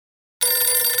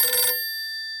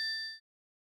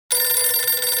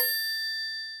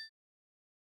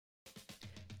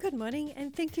Good morning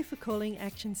and thank you for calling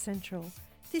Action Central.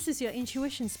 This is your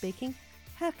intuition speaking.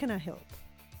 How can I help?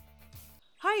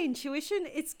 Hi Intuition,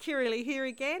 it's Kirili here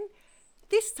again.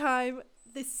 This time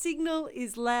the signal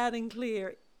is loud and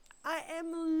clear. I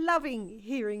am loving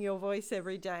hearing your voice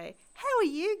every day. How are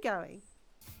you going?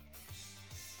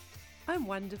 I'm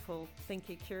wonderful, thank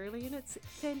you Kirili, and it's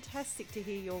fantastic to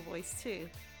hear your voice too.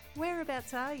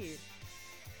 Whereabouts are you?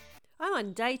 I'm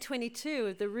on day 22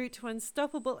 of the Route to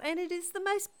Unstoppable, and it is the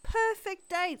most perfect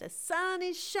day. The sun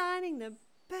is shining, the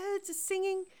birds are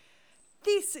singing.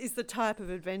 This is the type of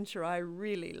adventure I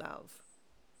really love.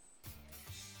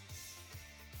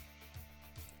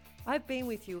 I've been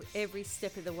with you every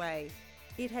step of the way.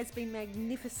 It has been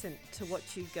magnificent to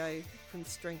watch you go from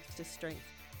strength to strength.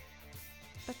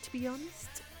 But to be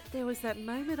honest, there was that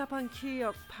moment up on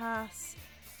Kyouk Pass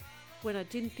when I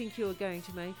didn't think you were going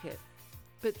to make it.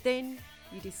 But then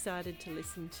you decided to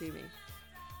listen to me.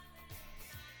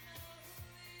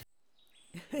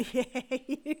 Yeah,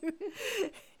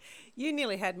 you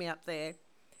nearly had me up there.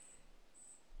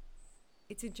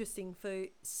 It's interesting, for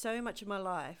so much of my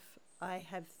life, I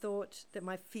have thought that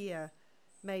my fear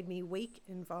made me weak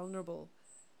and vulnerable.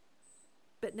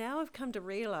 But now I've come to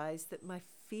realize that my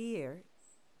fear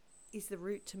is the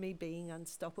route to me being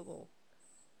unstoppable.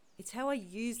 It's how I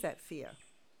use that fear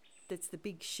that's the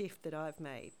big shift that I've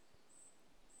made.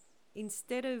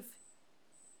 Instead of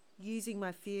using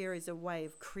my fear as a way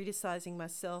of criticizing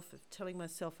myself, of telling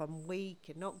myself I'm weak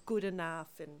and not good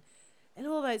enough and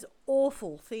all those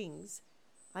awful things,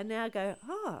 I now go,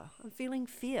 I'm feeling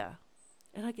fear.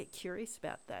 And I get curious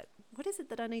about that. What is it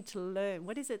that I need to learn?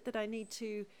 What is it that I need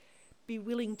to be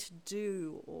willing to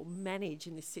do or manage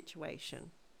in this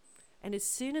situation? And as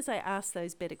soon as I ask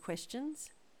those better questions,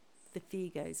 the fear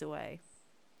goes away.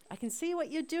 I can see what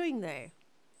you're doing there.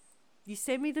 You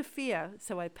send me the fear,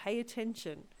 so I pay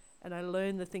attention and I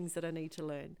learn the things that I need to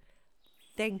learn.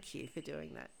 Thank you for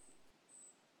doing that.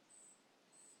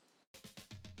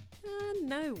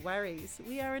 No worries.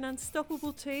 We are an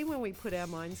unstoppable team when we put our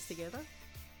minds together.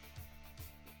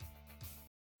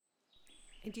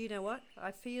 And do you know what?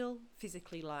 I feel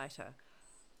physically lighter.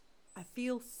 I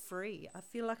feel free. I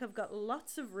feel like I've got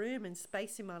lots of room and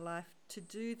space in my life to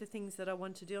do the things that I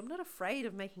want to do. I'm not afraid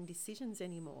of making decisions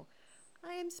anymore.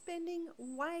 I am spending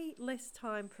way less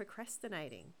time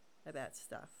procrastinating about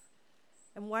stuff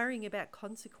and worrying about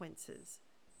consequences.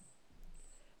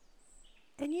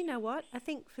 And you know what? I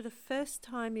think for the first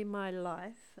time in my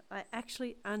life, I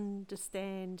actually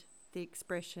understand the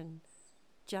expression,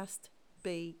 just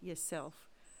be yourself.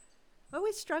 I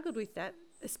always struggled with that,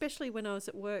 especially when I was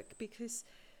at work, because,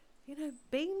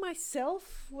 being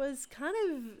myself was kind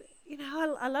of,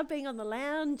 I love being on the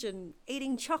lounge and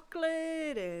eating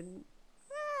chocolate and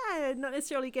not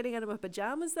necessarily getting out of my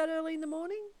pajamas that early in the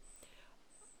morning.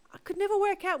 I could never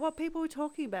work out what people were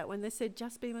talking about when they said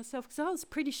just be myself, because I was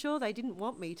pretty sure they didn't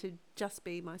want me to just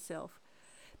be myself.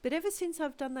 But ever since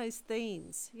I've done those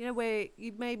themes, where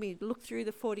you've made me look through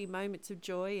the 40 moments of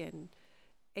joy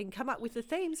and come up with the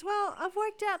themes, well, I've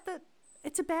worked out that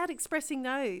it's about expressing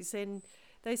those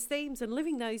themes and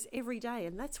living those every day.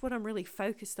 And that's what I'm really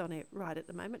focused on right at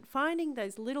the moment, finding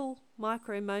those little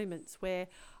micro moments where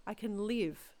I can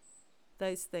live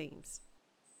those themes.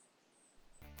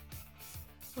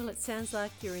 Well, it sounds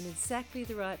like you're in exactly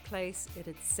the right place at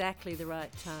exactly the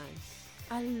right time.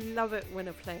 I love it when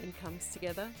a plan comes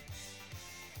together.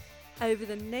 Over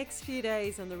the next few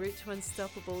days on the Route to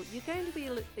Unstoppable, you're going to be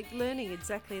learning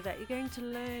exactly that. You're going to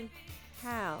learn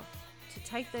how to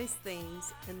take those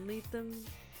themes and live them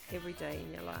every day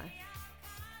in your life.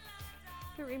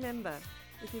 But remember,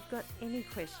 if you've got any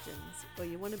questions or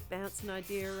you want to bounce an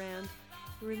idea around,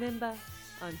 remember,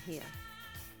 I'm here.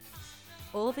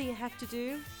 All that you have to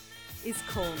do is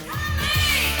call me.